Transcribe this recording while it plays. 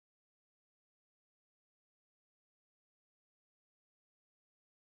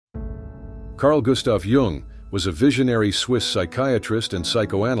Carl Gustav Jung was a visionary Swiss psychiatrist and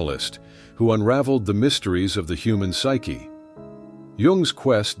psychoanalyst who unraveled the mysteries of the human psyche. Jung's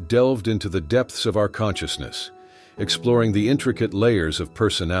quest delved into the depths of our consciousness, exploring the intricate layers of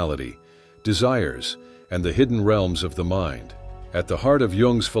personality, desires, and the hidden realms of the mind. At the heart of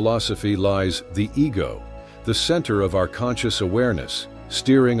Jung's philosophy lies the ego, the center of our conscious awareness,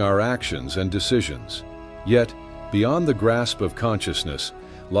 steering our actions and decisions. Yet, beyond the grasp of consciousness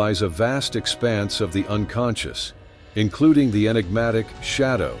lies a vast expanse of the unconscious, including the enigmatic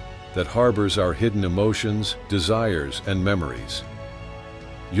shadow that harbors our hidden emotions, desires, and memories.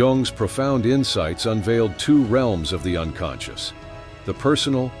 Jung's profound insights unveiled two realms of the unconscious, the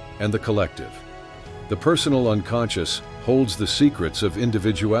personal and the collective. The personal unconscious holds the secrets of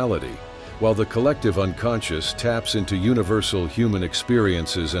individuality, while the collective unconscious taps into universal human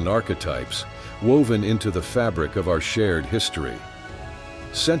experiences and archetypes woven into the fabric of our shared history.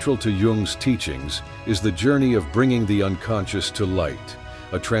 Central to Jung's teachings is the journey of bringing the unconscious to light,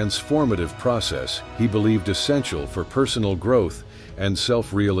 a transformative process he believed essential for personal growth and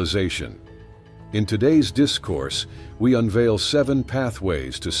self-realization. In today's discourse, we unveil 7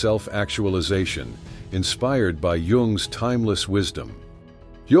 pathways to self-actualization, inspired by Jung's timeless wisdom.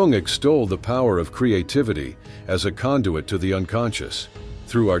 Jung extolled the power of creativity as a conduit to the unconscious.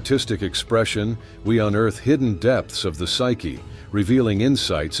 Through artistic expression, we unearth hidden depths of the psyche, revealing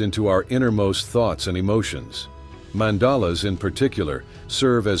insights into our innermost thoughts and emotions. Mandalas, in particular,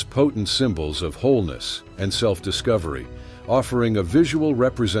 serve as potent symbols of wholeness and self-discovery, offering a visual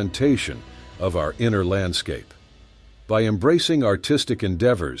representation of our inner landscape. By embracing artistic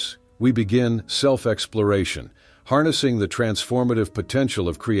endeavors, we begin self-exploration, harnessing the transformative potential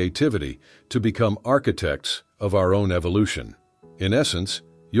of creativity to become architects of our own evolution. In essence,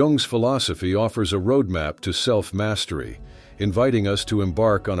 Jung's philosophy offers a roadmap to self-mastery, inviting us to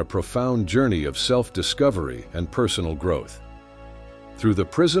embark on a profound journey of self-discovery and personal growth. Through the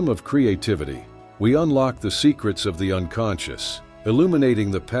prism of creativity, we unlock the secrets of the unconscious,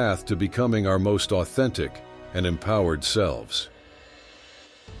 illuminating the path to becoming our most authentic and empowered selves.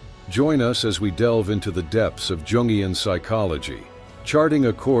 Join us as we delve into the depths of Jungian psychology, charting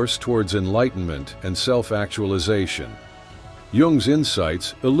a course towards enlightenment and self-actualization. Jung's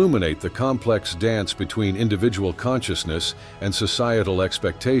insights illuminate the complex dance between individual consciousness and societal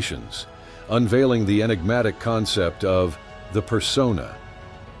expectations, unveiling the enigmatic concept of the persona.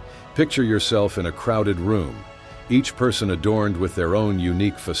 Picture yourself in a crowded room, each person adorned with their own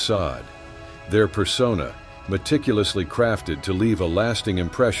unique facade. Their persona, meticulously crafted to leave a lasting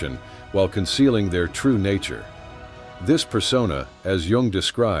impression while concealing their true nature. This persona, as Jung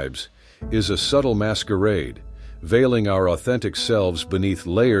describes, is a subtle masquerade, veiling our authentic selves beneath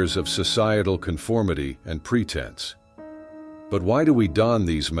layers of societal conformity and pretense. But why do we don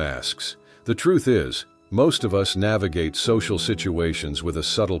these masks? The truth is, most of us navigate social situations with a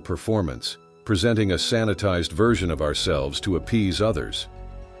subtle performance, presenting a sanitized version of ourselves to appease others.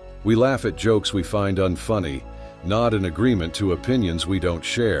 We laugh at jokes we find unfunny, nod in agreement to opinions we don't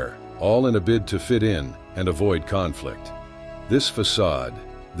share, all in a bid to fit in and avoid conflict. This facade,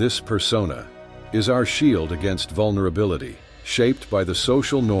 this persona, is our shield against vulnerability, shaped by the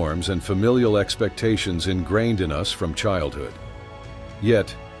social norms and familial expectations ingrained in us from childhood.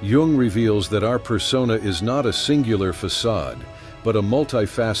 Yet, Jung reveals that our persona is not a singular facade, but a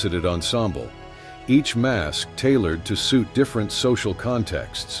multifaceted ensemble, each mask tailored to suit different social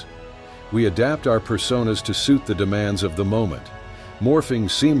contexts. We adapt our personas to suit the demands of the moment, morphing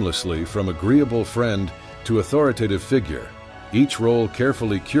seamlessly from agreeable friend to authoritative figure, each role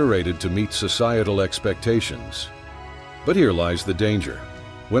carefully curated to meet societal expectations. But here lies the danger.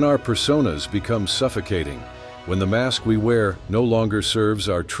 When our personas become suffocating, when the mask we wear no longer serves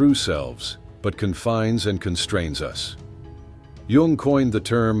our true selves, but confines and constrains us. Jung coined the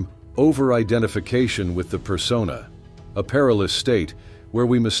term over-identification with the persona, a perilous state where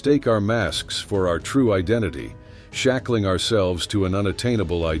we mistake our masks for our true identity, shackling ourselves to an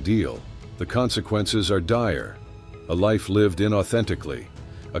unattainable ideal. The consequences are dire: a life lived inauthentically,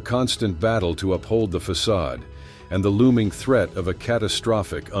 a constant battle to uphold the facade, and the looming threat of a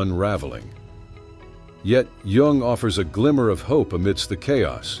catastrophic unraveling. Yet Jung offers a glimmer of hope amidst the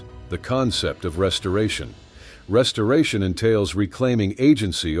chaos, the concept of restoration. Restoration entails reclaiming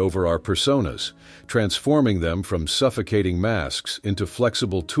agency over our personas, transforming them from suffocating masks into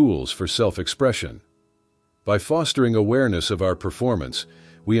flexible tools for self-expression. By fostering awareness of our performance,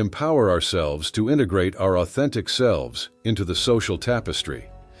 we empower ourselves to integrate our authentic selves into the social tapestry,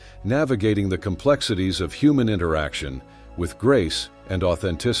 navigating the complexities of human interaction with grace and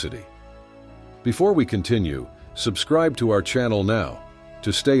authenticity. Before we continue, subscribe to our channel now.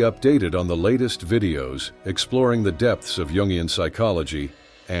 to stay updated on the latest videos exploring the depths of Jungian psychology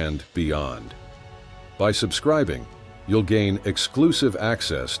and beyond. By subscribing, you'll gain exclusive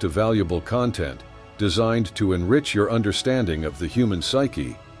access to valuable content designed to enrich your understanding of the human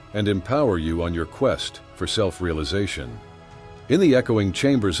psyche and empower you on your quest for self-realization. In the echoing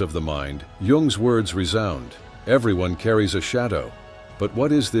chambers of the mind, Jung's words resound. Everyone carries a shadow. But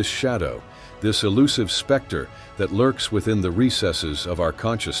what is this shadow, this elusive specter that lurks within the recesses of our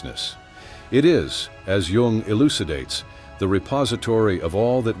consciousness? It is, as Jung elucidates, the repository of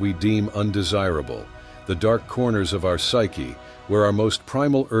all that we deem undesirable, the dark corners of our psyche where our most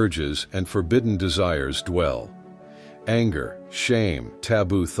primal urges and forbidden desires dwell. Anger, shame,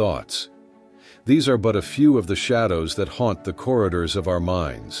 taboo thoughts. These are but a few of the shadows that haunt the corridors of our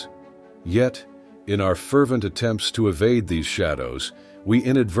minds. Yet, in our fervent attempts to evade these shadows, we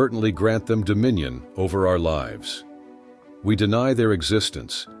inadvertently grant them dominion over our lives. We deny their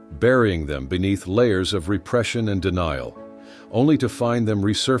existence, burying them beneath layers of repression and denial, only to find them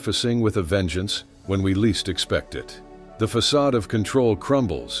resurfacing with a vengeance when we least expect it. The facade of control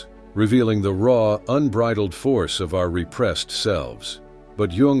crumbles, revealing the raw, unbridled force of our repressed selves.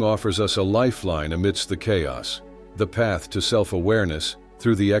 But Jung offers us a lifeline amidst the chaos, the path to self-awareness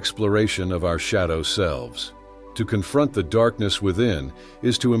through the exploration of our shadow selves. To confront the darkness within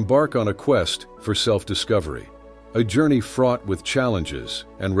is to embark on a quest for self-discovery, a journey fraught with challenges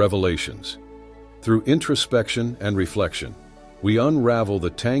and revelations. Through introspection and reflection, we unravel the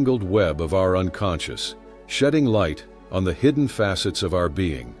tangled web of our unconscious, shedding light on the hidden facets of our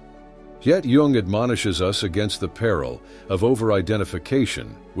being. Yet Jung admonishes us against the peril of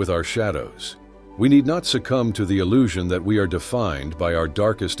over-identification with our shadows. We need not succumb to the illusion that we are defined by our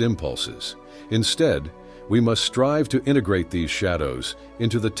darkest impulses. Instead, we must strive to integrate these shadows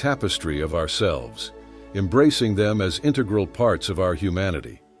into the tapestry of ourselves, embracing them as integral parts of our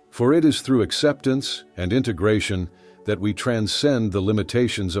humanity. For it is through acceptance and integration that we transcend the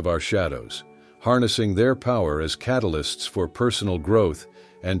limitations of our shadows, harnessing their power as catalysts for personal growth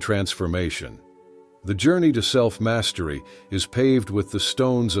and transformation. The journey to self-mastery is paved with the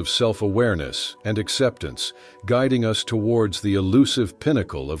stones of self-awareness and acceptance, guiding us towards the elusive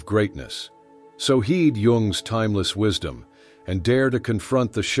pinnacle of greatness. So heed Jung's timeless wisdom and dare to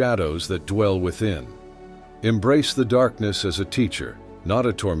confront the shadows that dwell within. Embrace the darkness as a teacher, not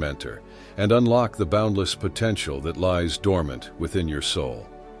a tormentor, and unlock the boundless potential that lies dormant within your soul.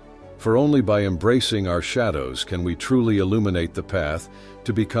 For only by embracing our shadows can we truly illuminate the path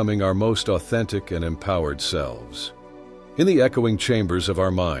to becoming our most authentic and empowered selves. In the echoing chambers of our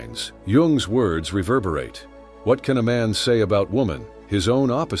minds, Jung's words reverberate. What can a man say about woman, his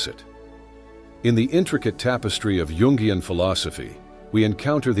own opposite? In the intricate tapestry of Jungian philosophy, we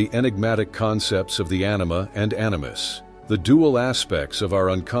encounter the enigmatic concepts of the anima and animus, the dual aspects of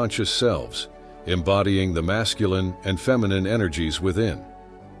our unconscious selves, embodying the masculine and feminine energies within.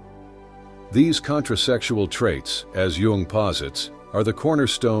 These contrasexual traits, as Jung posits, are the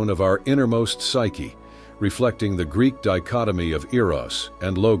cornerstone of our innermost psyche, reflecting the Greek dichotomy of eros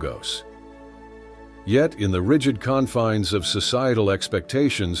and logos. Yet, in the rigid confines of societal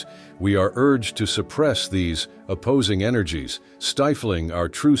expectations, we are urged to suppress these opposing energies, stifling our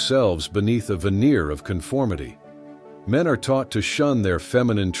true selves beneath a veneer of conformity. Men are taught to shun their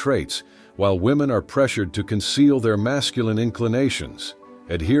feminine traits, while women are pressured to conceal their masculine inclinations,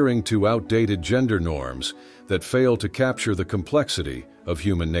 adhering to outdated gender norms that fail to capture the complexity of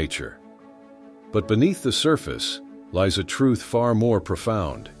human nature. But beneath the surface lies a truth far more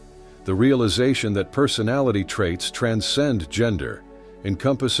profound, the realization that personality traits transcend gender,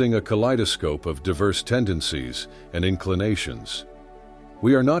 encompassing a kaleidoscope of diverse tendencies and inclinations.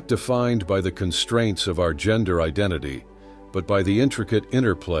 We are not defined by the constraints of our gender identity, but by the intricate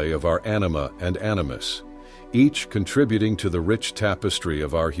interplay of our anima and animus, each contributing to the rich tapestry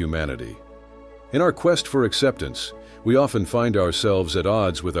of our humanity. In our quest for acceptance, we often find ourselves at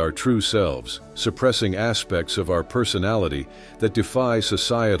odds with our true selves, suppressing aspects of our personality that defy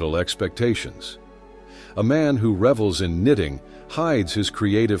societal expectations. A man who revels in knitting hides his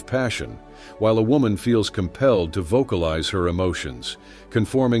creative passion, while a woman feels compelled to vocalize her emotions,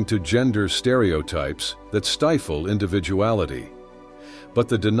 conforming to gender stereotypes that stifle individuality. But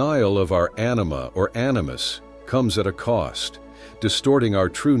the denial of our anima or animus comes at a cost, distorting our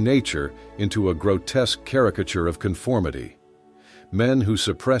true nature into a grotesque caricature of conformity. Men who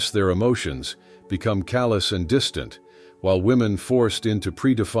suppress their emotions become callous and distant, while women forced into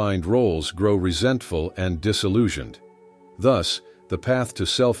predefined roles grow resentful and disillusioned. Thus, the path to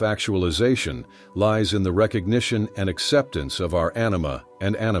self-actualization lies in the recognition and acceptance of our anima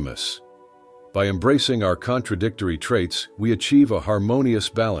and animus. By embracing our contradictory traits, we achieve a harmonious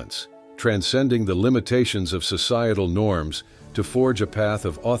balance, transcending the limitations of societal norms to forge a path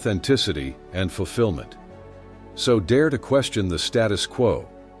of authenticity and fulfillment. So dare to question the status quo,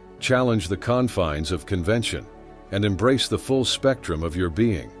 challenge the confines of convention, and embrace the full spectrum of your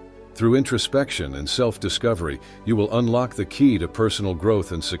being. Through introspection and self-discovery, you will unlock the key to personal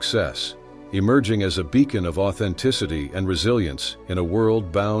growth and success, emerging as a beacon of authenticity and resilience in a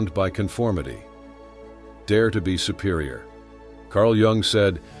world bound by conformity. Dare to be superior. Carl Jung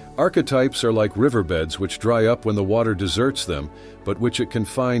said, "Archetypes are like riverbeds which dry up when the water deserts them, but which it can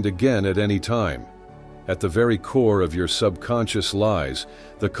find again at any time." At the very core of your subconscious lies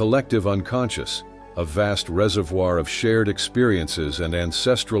the collective unconscious, a vast reservoir of shared experiences and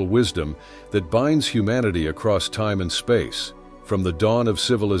ancestral wisdom that binds humanity across time and space. From the dawn of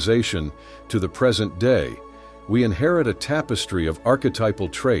civilization to the present day, we inherit a tapestry of archetypal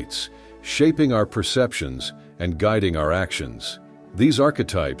traits, shaping our perceptions and guiding our actions. These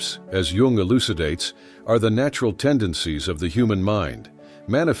archetypes, as Jung elucidates, are the natural tendencies of the human mind,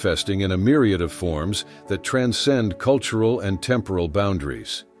 manifesting in a myriad of forms that transcend cultural and temporal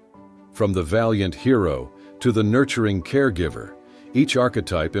boundaries. From the valiant hero to the nurturing caregiver, each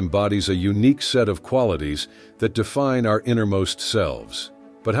archetype embodies a unique set of qualities that define our innermost selves.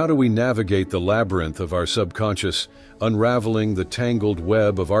 But how do we navigate the labyrinth of our subconscious, unraveling the tangled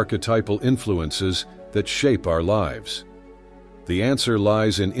web of archetypal influences that shape our lives? The answer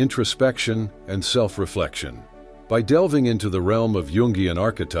lies in introspection and self-reflection. By delving into the realm of Jungian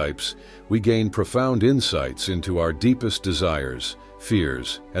archetypes, we gain profound insights into our deepest desires,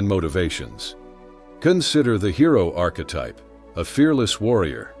 fears, and motivations. Consider the hero archetype, a fearless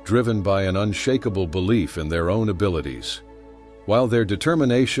warrior driven by an unshakable belief in their own abilities. While their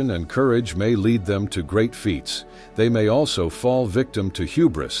determination and courage may lead them to great feats, they may also fall victim to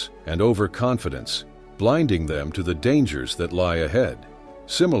hubris and overconfidence, blinding them to the dangers that lie ahead.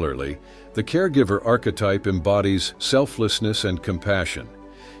 Similarly, the caregiver archetype embodies selflessness and compassion,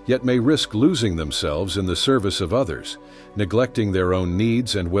 yet may risk losing themselves in the service of others, neglecting their own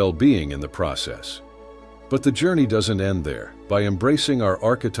needs and well-being in the process. But the journey doesn't end there. By embracing our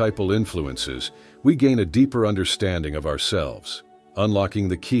archetypal influences, we gain a deeper understanding of ourselves, unlocking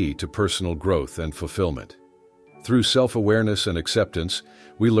the key to personal growth and fulfillment. Through self-awareness and acceptance,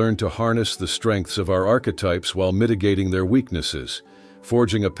 we learn to harness the strengths of our archetypes while mitigating their weaknesses,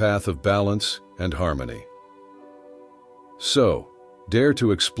 forging a path of balance and harmony. So, dare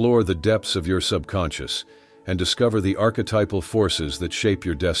to explore the depths of your subconscious and discover the archetypal forces that shape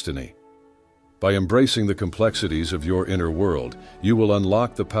your destiny. By embracing the complexities of your inner world, you will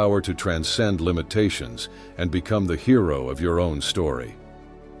unlock the power to transcend limitations and become the hero of your own story.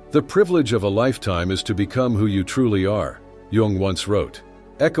 The privilege of a lifetime is to become who you truly are, Jung once wrote,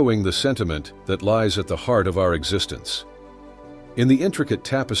 echoing the sentiment that lies at the heart of our existence. In the intricate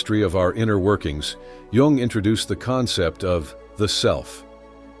tapestry of our inner workings, Jung introduced the concept of the self,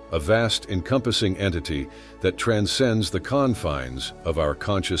 a vast, encompassing entity that transcends the confines of our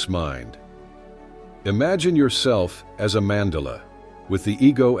conscious mind. Imagine yourself as a mandala, with the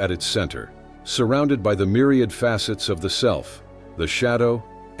ego at its center, surrounded by the myriad facets of the self, the shadow,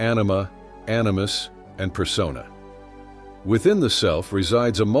 anima, animus, and persona. Within the self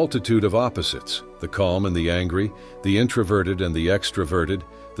resides a multitude of opposites, the calm and the angry, the introverted and the extroverted,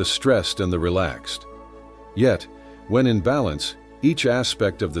 the stressed and the relaxed. Yet, when in balance, each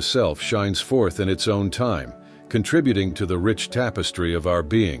aspect of the self shines forth in its own time, contributing to the rich tapestry of our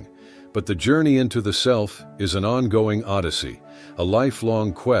being. But the journey into the self is an ongoing odyssey, a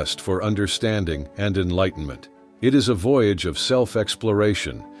lifelong quest for understanding and enlightenment. It is a voyage of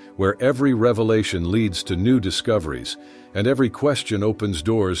self-exploration, where every revelation leads to new discoveries, and every question opens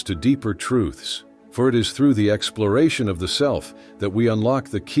doors to deeper truths. For it is through the exploration of the self that we unlock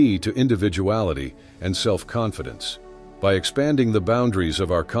the key to individuality and self-confidence. By expanding the boundaries of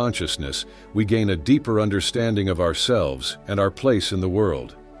our consciousness, we gain a deeper understanding of ourselves and our place in the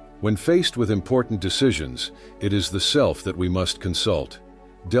world. When faced with important decisions, it is the self that we must consult,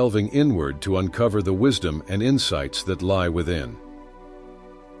 delving inward to uncover the wisdom and insights that lie within.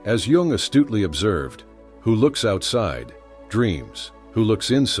 As Jung astutely observed, who looks outside dreams, who looks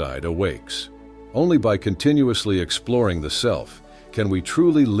inside awakes. Only by continuously exploring the self can we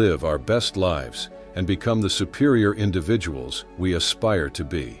truly live our best lives and become the superior individuals we aspire to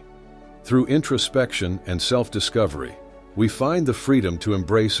be. Through introspection and self-discovery, we find the freedom to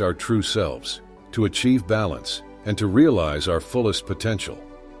embrace our true selves, to achieve balance, and to realize our fullest potential.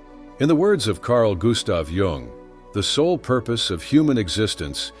 In the words of Carl Gustav Jung, the sole purpose of human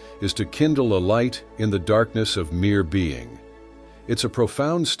existence is to kindle a light in the darkness of mere being. It's a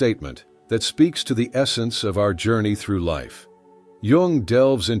profound statement that speaks to the essence of our journey through life. Jung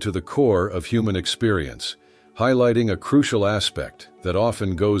delves into the core of human experience, highlighting a crucial aspect that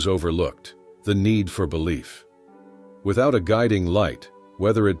often goes overlooked: the need for belief. Without a guiding light,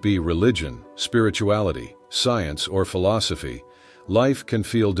 whether it be religion, spirituality, science, or philosophy, life can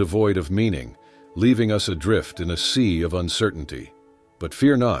feel devoid of meaning, leaving us adrift in a sea of uncertainty. But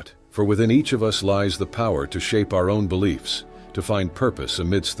fear not, for within each of us lies the power to shape our own beliefs, to find purpose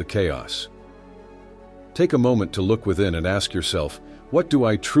amidst the chaos. Take a moment to look within and ask yourself, what do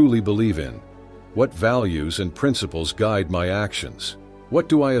I truly believe in? What values and principles guide my actions? What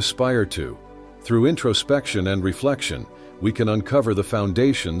do I aspire to? Through introspection and reflection, we can uncover the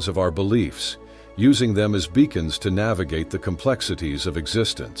foundations of our beliefs, using them as beacons to navigate the complexities of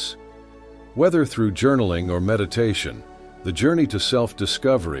existence. Whether through journaling or meditation, the journey to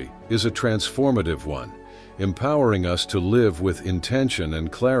self-discovery is a transformative one, empowering us to live with intention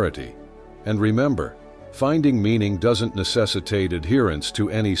and clarity. And remember, finding meaning doesn't necessitate adherence to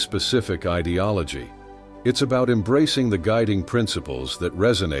any specific ideology. It's about embracing the guiding principles that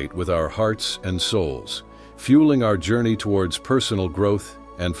resonate with our hearts and souls, fueling our journey towards personal growth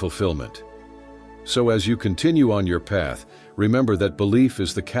and fulfillment. So as you continue on your path, remember that belief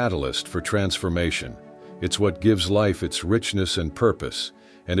is the catalyst for transformation. It's what gives life its richness and purpose.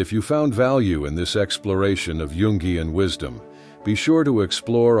 And if you found value in this exploration of Jungian wisdom, be sure to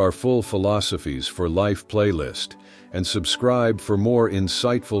explore our full Philosophies for Life playlist and subscribe for more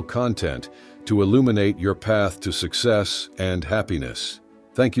insightful content to illuminate your path to success and happiness.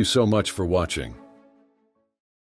 Thank you so much for watching.